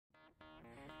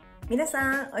皆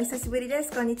さん、お久しぶりで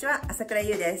す。こんにちは。朝倉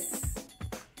優です。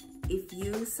If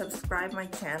you subscribe my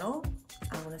channel,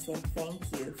 I want to say thank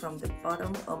you from the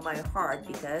bottom of my heart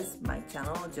because my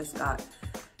channel just got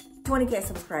 20k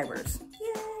subscribers.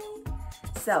 Yay!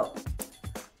 So,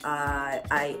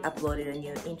 I uploaded a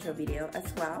new intro video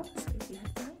as well. So if you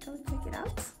have time, go check it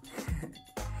out.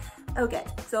 Okay,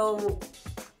 so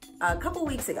a couple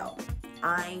weeks ago,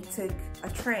 I took a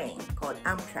train called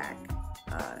Amtrak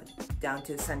down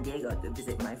to San Diego to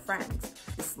visit my friends.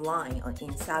 This line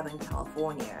in Southern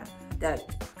California that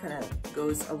kind of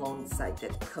goes alongside the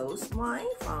coastline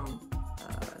from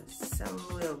San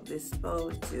Luis Obispo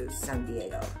to San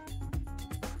Diego.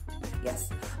 Yes,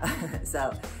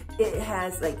 so it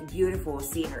has like beautiful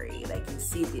scenery, like you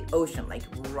see the ocean like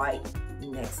right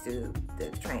next to the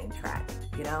train track,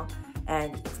 you know,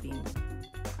 and it's been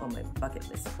on my bucket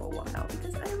list for a while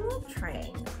because I love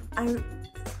train. I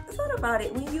thought about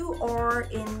it when you are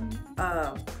in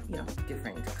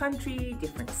different country,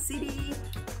 different city.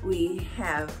 We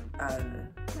have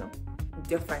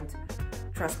different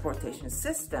transportation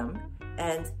system,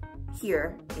 and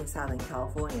here in Southern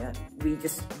California, we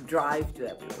just drive to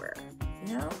everywhere,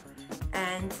 you know.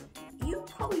 And you're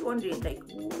probably wondering like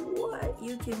what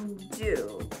you can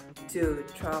do to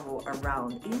travel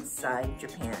around inside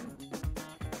Japan.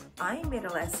 I made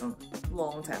a lesson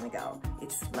long time ago.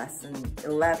 It's lesson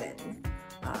 11,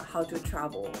 how to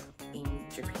travel in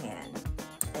Japan.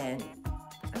 And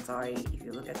I'm sorry if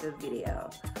you look at the video,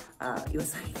 it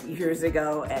was like years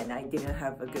ago and I didn't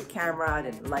have a good camera.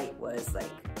 The light was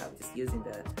like, I was just using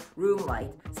the room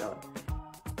light. So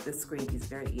the screen is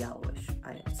very yellowish.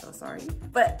 I am so sorry.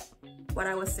 But what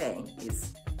I was saying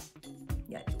is,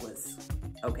 yeah, it was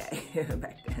okay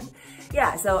back then.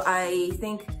 Yeah, so I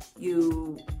think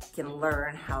you can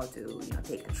learn how to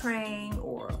take a train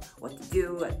or what to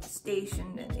do at the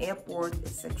station and airport,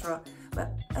 etc.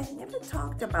 But I've never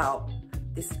talked about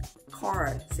this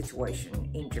car situation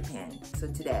in Japan. So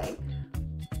today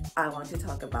I want to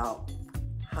talk about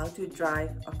how to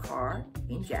drive a car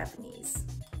in Japanese.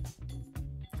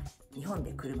 日本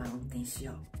で車を運転し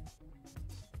よ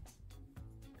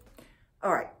う.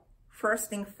 Alright, first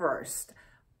thing first,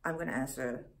 I'm going to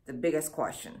answer the biggest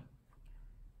question.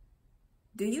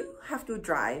 Do you have to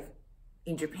drive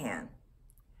in Japan?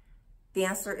 The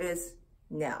answer is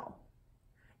no.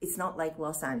 It's not like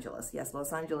Los Angeles. Yes,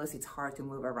 Los Angeles, it's hard to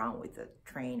move around with the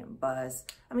train and bus.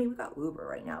 I mean, we got Uber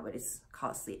right now, but it's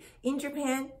costly. In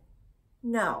Japan,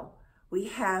 no. We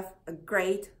have a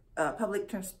great public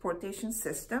transportation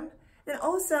system. And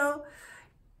also,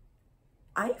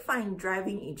 I find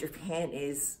driving in Japan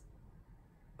is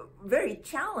very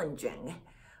challenging.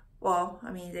 Well,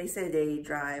 I mean, they say they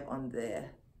drive on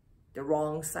the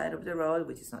wrong side of the road,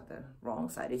 which is not the wrong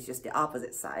side, it's just the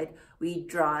opposite side. We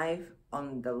drive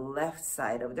on the left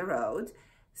side of the road.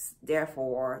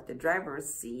 Therefore, the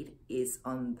driver's seat is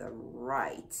on the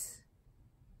right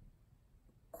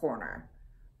corner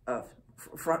of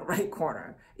front right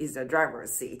corner is the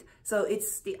driver's seat. So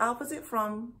it's the opposite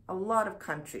from a lot of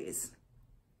countries.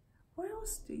 Where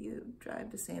else do you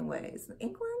drive the same way? It's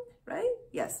England, right?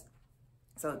 Yes.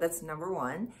 So that's number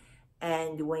one.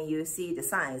 And when you see the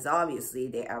signs, obviously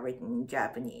they are written in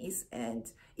Japanese. And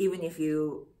even if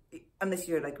you, unless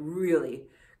you're like really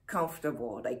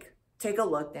comfortable, like take a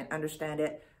look and understand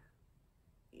it,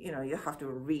 you have to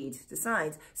read the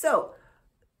signs. So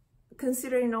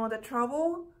considering all the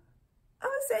trouble, I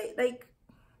would say like,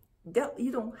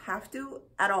 you don't have to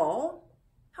at all.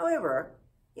 However,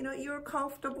 you're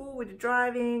comfortable with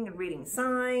driving and reading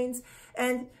signs.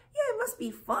 And yeah, it must be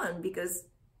fun because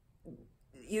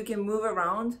you can move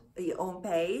around at your own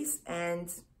pace,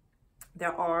 and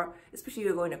there are, especially if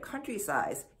you're going to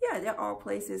countryside, yeah, there are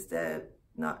places that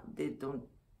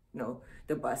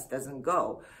the bus doesn't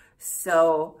go.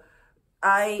 So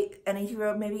and if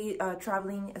you're maybe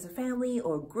traveling as a family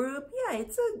or group, yeah,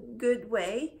 it's a good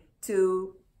way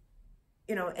to,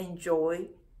 enjoy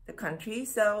the country.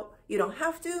 So you don't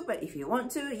have to, but if you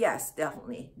want to, yes,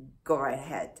 definitely go right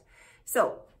ahead.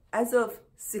 So as of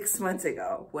 6 months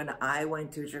ago, when I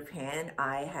went to Japan,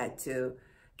 I had to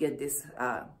get this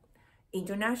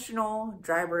international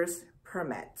driver's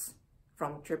permit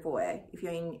from AAA. If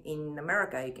you're in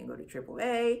America, you can go to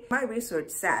AAA. My research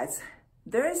says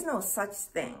there is no such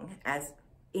thing as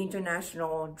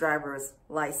international driver's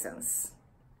license.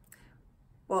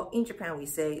 Well, in Japan, we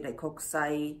say like 国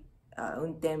際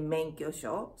運転免許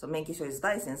証. So 免許証 is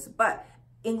license, but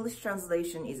English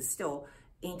translation is still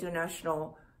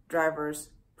international driver's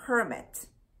permit.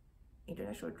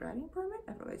 International driving permit?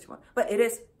 I forgot which one. But it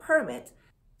is permit.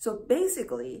 So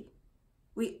basically,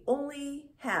 we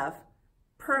only have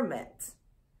permit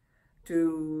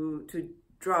to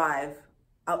drive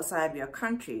outside of your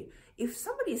country. If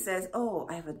somebody says, oh,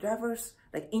 I have a driver's,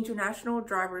 like international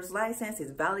driver's license,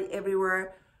 it's valid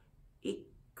everywhere, it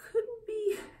could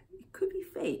be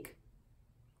fake.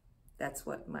 That's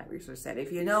what my research said.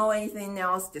 If you know anything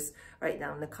else, just write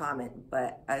down in the comment.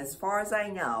 But as far as I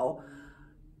know,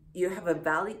 you have a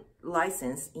valid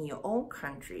license in your own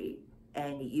country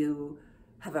and you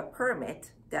have a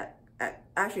permit that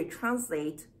actually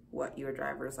translate what your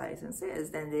driver's license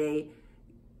is, then they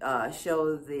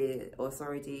show the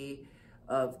authority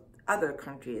of other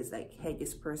countries like, hey,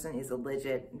 this person is a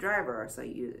legit driver, so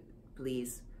you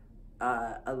please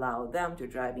allow them to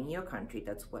drive in your country.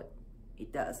 That's what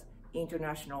it does.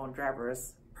 International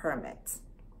driver's permit.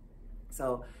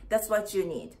 So that's what you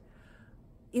need.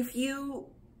 If you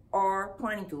are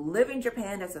planning to live in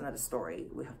Japan, that's another story.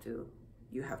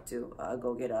 You have to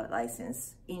go get a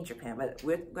license in Japan, but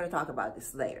we're going to talk about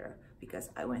this later because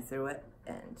I went through it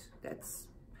and that's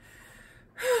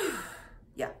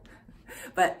yeah.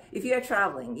 But if you're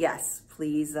traveling, yes,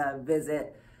 please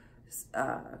visit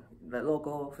the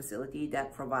local facility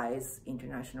that provides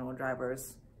international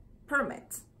driver's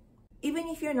permits. Even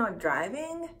if you're not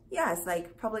driving, yes,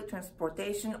 like public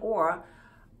transportation, or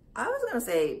I was gonna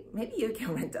say, maybe you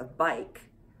can rent a bike.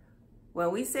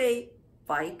 When we say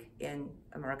bike in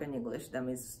American English, that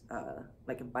means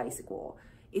like a bicycle.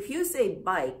 If you say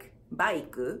bike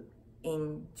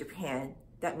in Japan,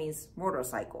 that means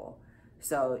motorcycle.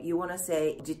 So you wanna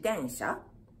say jitensha.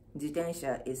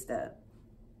 Jitensha is the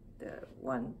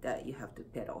one that you have to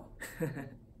pedal.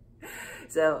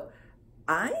 So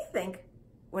I think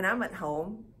when I'm at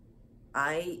home,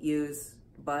 I use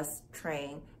bus,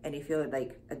 train, and if you're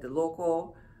like at the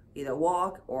local, either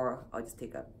walk or I'll just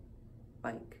take a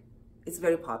bike. It's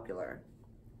very popular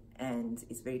and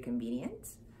it's very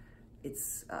convenient.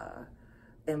 It's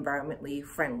environmentally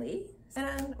friendly.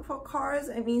 And for cars,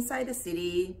 I mean, inside the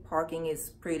city, parking is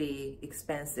pretty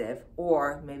expensive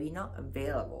or maybe not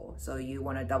available. So you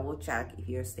want to double check if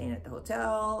you're staying at the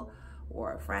hotel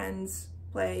or a friend's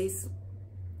place.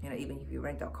 You know, even if you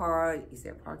rent a car, is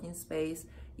there parking space?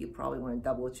 You probably want to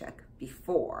double check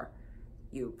before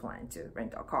you plan to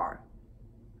rent a car.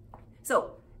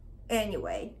 So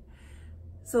anyway,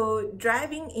 so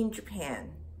driving in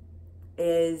Japan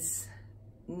is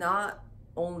not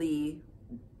only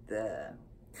the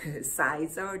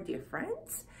sides are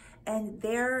different and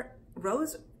their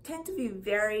roads tend to be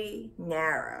very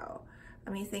narrow. I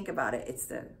mean, think about it. It's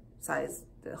the size,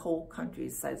 the whole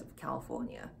country's size of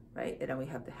California, right? And then we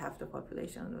have half the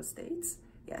population of those states.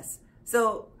 Yes.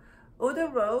 So all the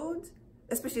roads,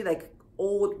 especially like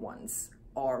old ones,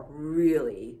 are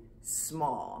really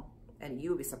small. And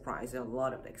you'll be surprised, there are a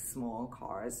lot of like small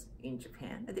cars in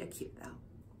Japan. They're cute though.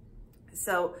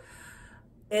 So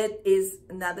it is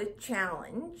another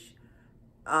challenge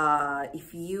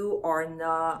if you are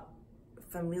not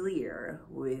familiar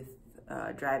with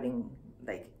driving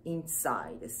like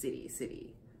inside the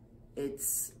city.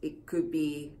 It could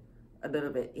be a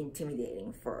little bit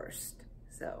intimidating first.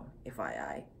 So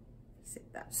FYI, say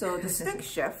that. So the stick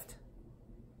shift,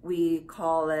 we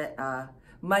call it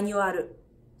manual.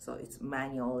 So it's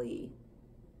manually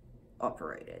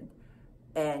operated,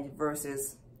 and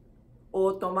versus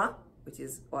automa, which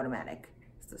is automatic.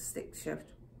 It's the stick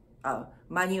shift.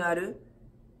 Manual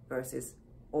versus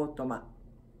automa.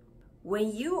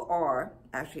 When you are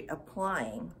actually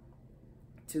applying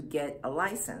to get a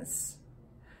license,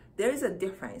 there is a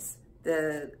difference.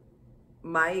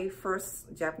 My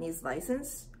first Japanese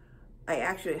license, I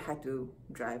actually had to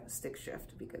drive stick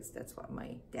shift because that's what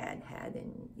my dad had,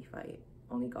 and if I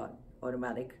only got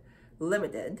automatic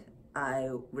limited,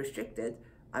 restricted,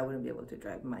 I wouldn't be able to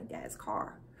drive my dad's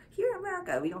car. Here in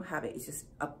America, we don't have it. It's just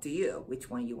up to you which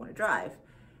one you want to drive.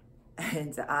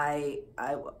 And I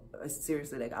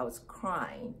seriously, like, I was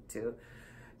crying to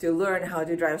learn how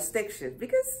to drive stick shift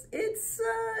because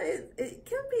it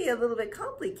can be a little bit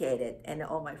complicated. And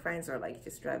all my friends are like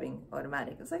just driving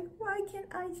automatic. It's like, why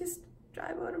can't I just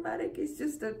drive automatic? It's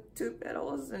just the 2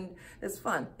 pedals and it's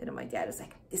fun. And then my dad is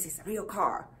like, this is a real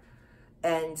car.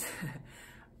 And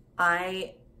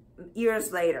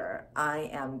years later, I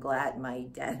am glad my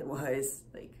dad was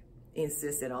like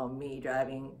insisted on me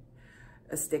driving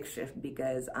a stick shift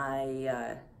because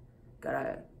I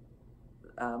got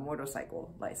a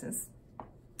motorcycle license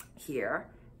here.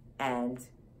 And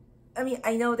I mean,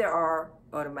 I know there are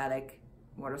automatic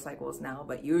motorcycles now,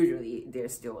 but usually they're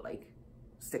still like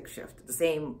stick shift, the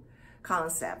same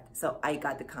concept. So I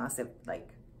got the concept like,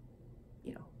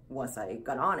 you know, once I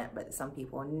got on it, but some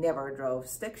people never drove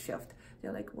stick shift.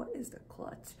 They're like, what is the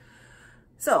clutch?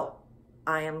 So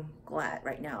I am glad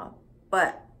right now.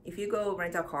 But if you go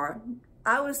rent a car,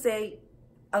 I would say,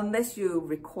 unless you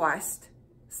request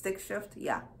stick shift,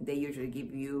 yeah, they usually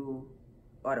give you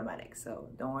automatic, so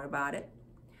don't worry about it.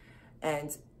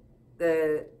 And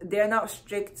they're not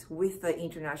strict with the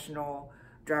international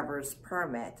driver's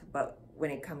permit, but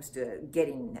when it comes to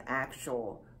getting an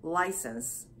actual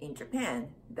license in Japan,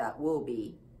 that will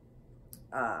be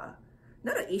not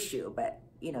an issue, but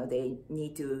you know, they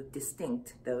need to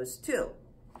distinct those two.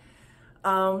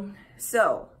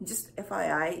 So just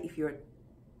FYI, if you're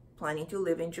planning to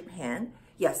live in Japan,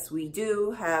 yes, we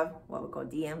do have what we call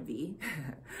DMV.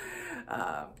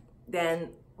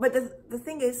 But the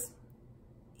thing is,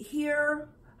 here,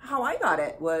 how I got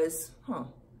it was,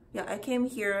 yeah, I came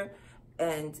here,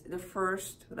 and the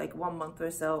first like 1 month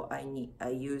or so, I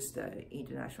used the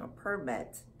international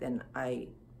permit. Then I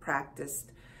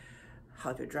practiced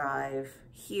how to drive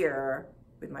here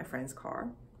with my friend's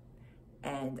car,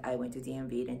 and I went to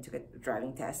DMV and took a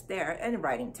driving test there and a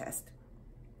writing test.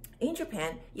 In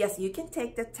Japan, yes, you can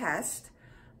take the test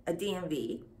at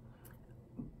DMV,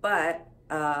 but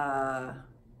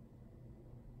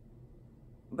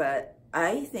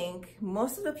I think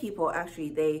most of the people actually,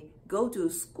 they go to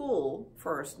school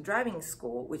first, driving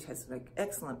school, which has like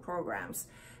excellent programs.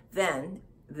 Then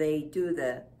they do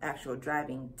the actual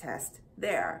driving test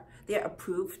there. They're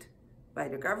approved by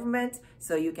the government,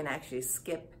 so you can actually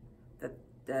skip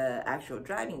the actual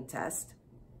driving test.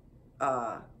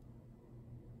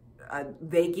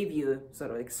 They give you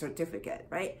sort of like certificate,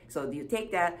 right? So you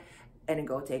take that and then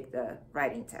go take the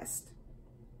writing test.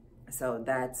 So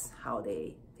that's how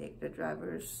they take the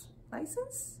driver's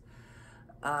license.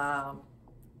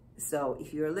 So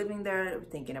if you're living there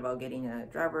thinking about getting a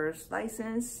driver's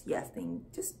license, yes, then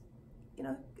just, you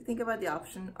know, think about the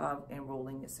option of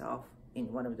enrolling yourself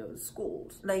in one of those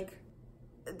schools. Like,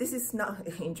 this is not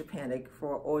in Japan, like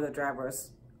for all the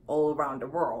drivers all around the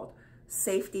world.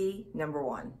 Safety number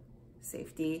one.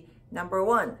 Safety number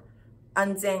one.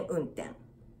 안전 운전.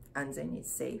 안전 is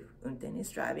safe. 운전 is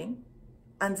driving.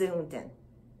 안전 운전.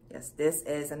 Yes, this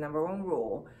is a number one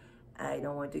rule. I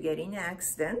don't want to get in an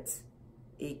accident.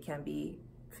 It can be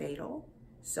fatal.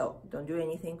 So don't do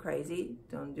anything crazy.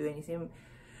 Don't do anything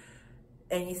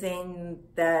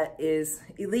that is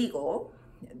illegal.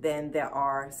 Then there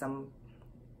are some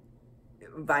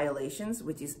violations,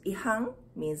 which is 이항,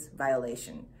 means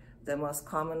violation. The most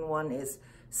common one is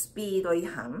speed or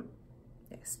이항,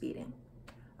 speeding.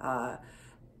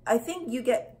 I think you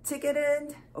get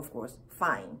ticketed, of course,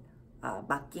 fine,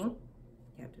罰金,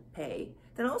 you have to pay.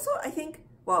 Then also, I think,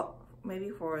 well, maybe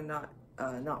for not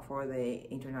for the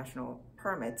international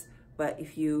permits, but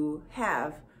if you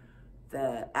have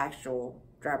the actual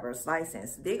driver's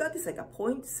license, they got this like a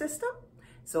point system.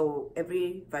 So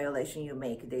every violation you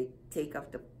make, they take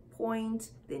up the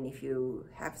point. Then if you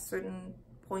have certain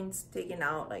points taken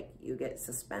out, like you get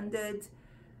suspended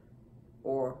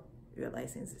or your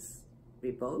license is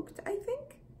revoked, I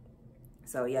think.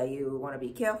 So yeah, you want to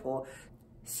be careful.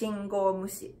 신고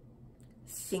무시.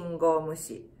 신고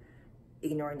무시.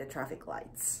 Ignoring the traffic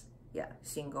lights. Yeah,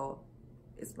 신고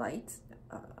is light,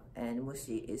 and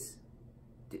무시 is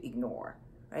to ignore,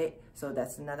 right? So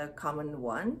that's another common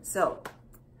one. So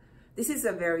this is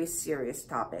a very serious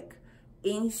topic.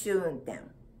 인수운전.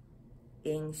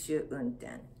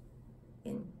 인수운전.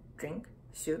 In drink,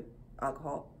 수,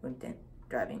 alcohol, 운전,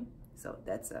 driving. So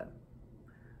that's a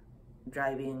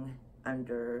driving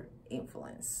under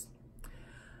influence.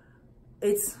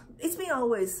 It's been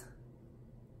always,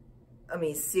 I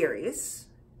mean, serious.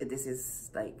 This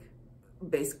is like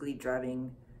basically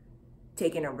driving,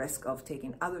 taking a risk of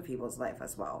taking other people's life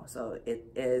as well. So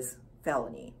it is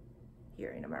felony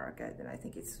here in America, then I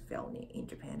think it's felony in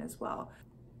Japan as well.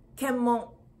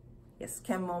 Kenmon, yes,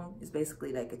 Kenmon is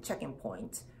basically like a checking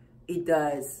point. It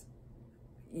does,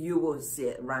 you will see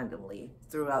it randomly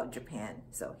throughout Japan.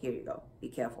 So here you go, be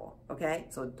careful, okay?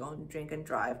 So don't drink and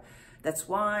drive. That's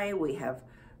why we have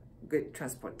good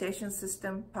transportation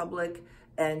system, public,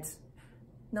 and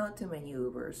not too many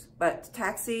Ubers. But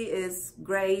taxi is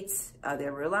great,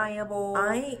 they're reliable.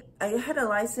 I had a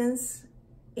license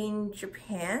in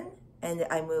Japan, and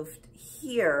I moved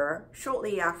here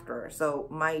shortly after. So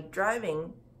my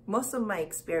driving, most of my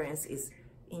experience is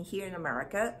in here in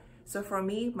America. So for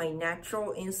me, my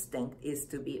natural instinct is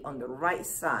to be on the right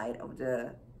side of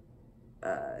the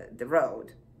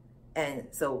road. And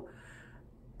so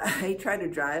I try to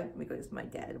drive because my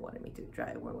dad wanted me to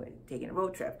drive when we're taking a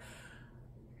road trip.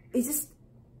 It's just,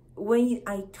 when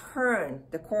I turn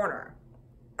the corner,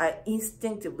 I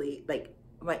instinctively, like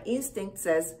my instinct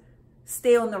says,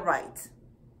 stay on the right.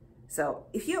 So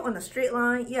if you're on a straight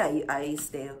line, yeah, I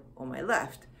stay on my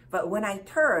left. But when I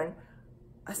turn,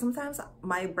 sometimes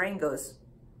my brain goes,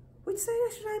 which side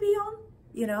should I be on?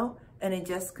 You know, and it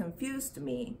just confused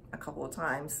me a couple of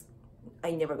times.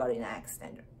 I never got in an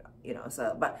accident, you know,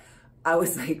 so, but I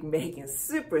was like making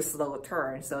super slow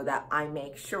turns so that I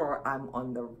make sure I'm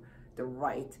on the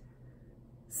right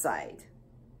side,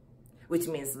 which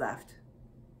means left.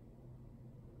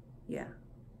 Yeah.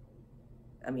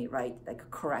 I mean, right, like a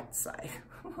correct side.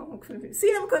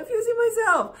 See, I'm confusing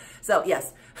myself. So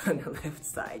yes, on the left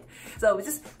side. So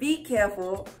just be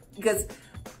careful, because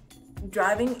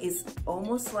driving is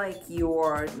almost like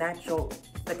your natural,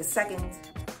 like a second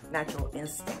natural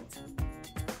instinct.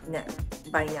 Now,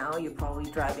 by now, you're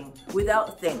probably driving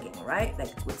without thinking, right?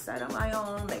 Like, which side am I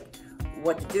on? Like,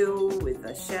 what to do with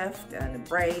the shift and the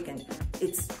brake, and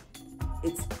it's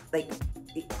like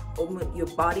your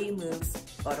body moves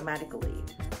automatically.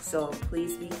 So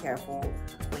please be careful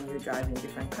when you're driving in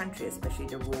different countries, especially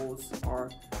the rules are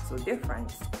so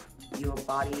different. Your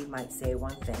body might say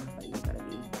one thing, but you gotta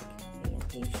be paying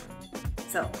attention.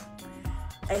 So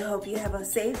I hope you have a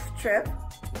safe trip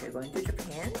if you're going to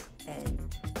Japan,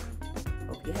 and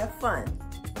hope you have fun.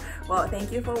 Well,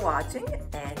 thank you for watching,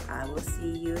 and I will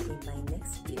see you in my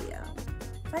next video.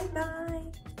 Bye bye.